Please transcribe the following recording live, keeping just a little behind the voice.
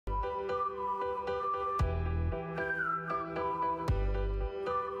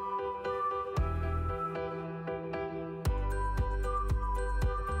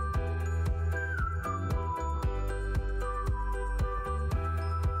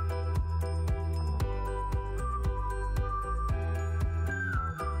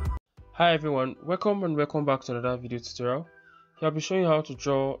Hi everyone, welcome back to another video tutorial. Here I'll be showing you how to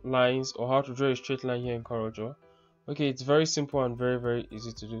draw lines or how to draw a straight line here in CorelDraw. Okay, it's very simple and very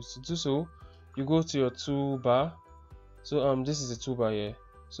easy to do. To do so, you go to your toolbar. So this is the toolbar here.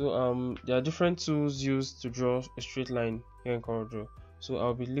 So there are different tools used to draw a straight line here in CorelDraw. So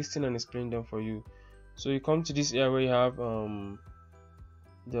I'll be listing and explaining them for you. So you come to this area where you have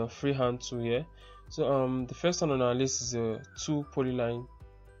the Freehand Tool here. So the first one on our list is the Polyline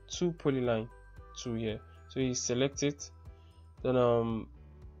Tool here. So you select it, then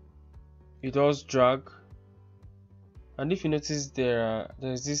it does drag, and if you notice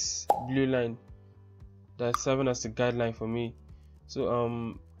there's this blue line that's serving as the guideline for me.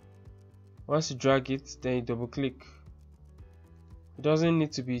 So once you drag it, then you double click. It doesn't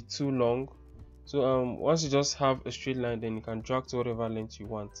need to be too long. So once you just have a straight line, then you can drag to whatever length you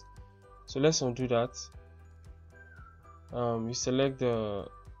want. So let's undo that. You select the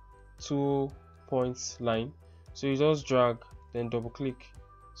 2 points line, so you just drag, then double click.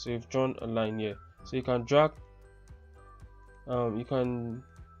 So you've drawn a line here. So you can drag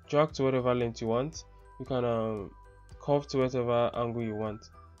to whatever length you want. You can curve to whatever angle you want.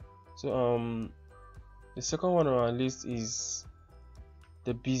 So the second one on our list is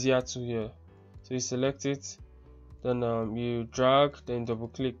the Bezier tool here. So you select it, then you drag, then double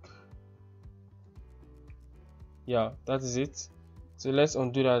click. Yeah, that is it. So let's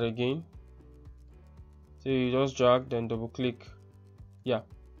undo that again. So you just drag, then double click. Yeah,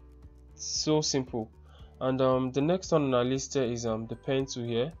 so simple. And the next one on our list here is the pen tool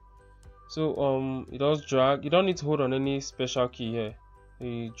here. So it does drag. You don't need to hold on any special key here.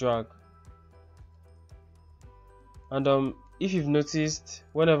 You drag. And if you've noticed,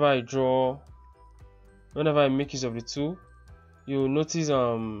 whenever I make use of the tool, you'll notice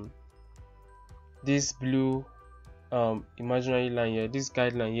this blue imaginary line here, this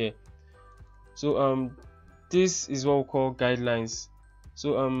guideline here. So this is what we call guidelines.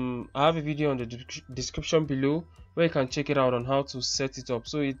 So I have a video on the description below where you can check it out on how to set it up.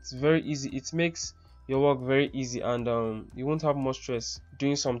 So it's very easy. It makes your work very easy, and you won't have much stress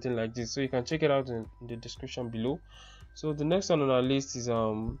doing something like this. So you can check it out in the description below. So the next one on our list is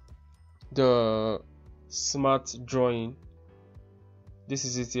the smart drawing. This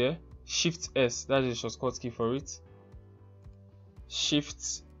is it here. Shift S, that is the shortcut key for it.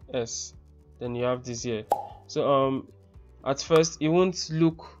 Shift S, then you have this here. So at first it won't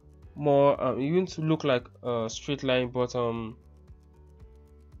look like a straight line, but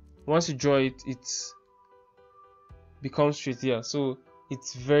once you draw it, it becomes straight here. So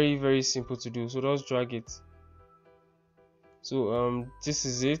it's very simple to do. So just drag it. So this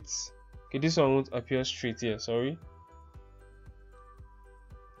is it. Okay, this one won't appear straight here, sorry.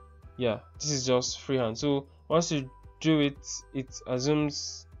 Yeah, this is just freehand. So once you do it, it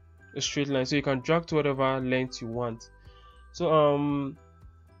assumes a straight line, so you can drag to whatever length you want. So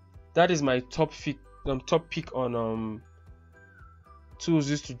that is my top pick on tools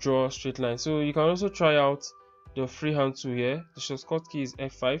used to draw straight lines. So you can also try out the freehand tool here. The shortcut key is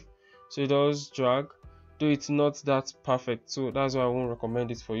F5, so it does drag, though it's not that perfect, so that's why I won't recommend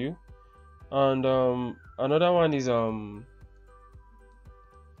it for you. And another one is the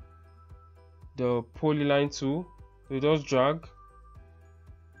Polyline Tool. It does drag.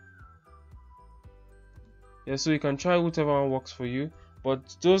 Yeah, so you can try whichever one works for you,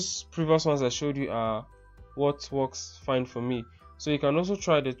 but those previous ones I showed you are what works fine for me. So you can also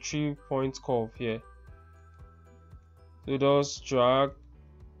try the 3-point curve here. So it does drag,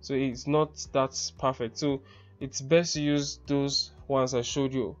 so it's not that perfect, so it's best to use those ones I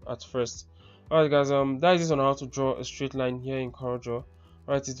showed you at first. Alright guys, that is it on how to draw a straight line here in CorelDraw.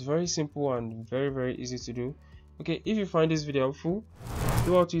 Alright, it's very simple and very easy to do. Okay, if you find this video helpful,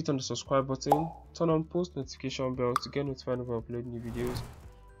 do out to hit on the subscribe button, turn on post notification bell to get notified when we upload new videos,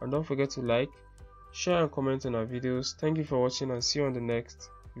 and don't forget to like, share and comment on our videos. Thank you for watching, and see you on the next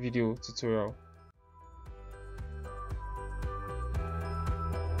video tutorial.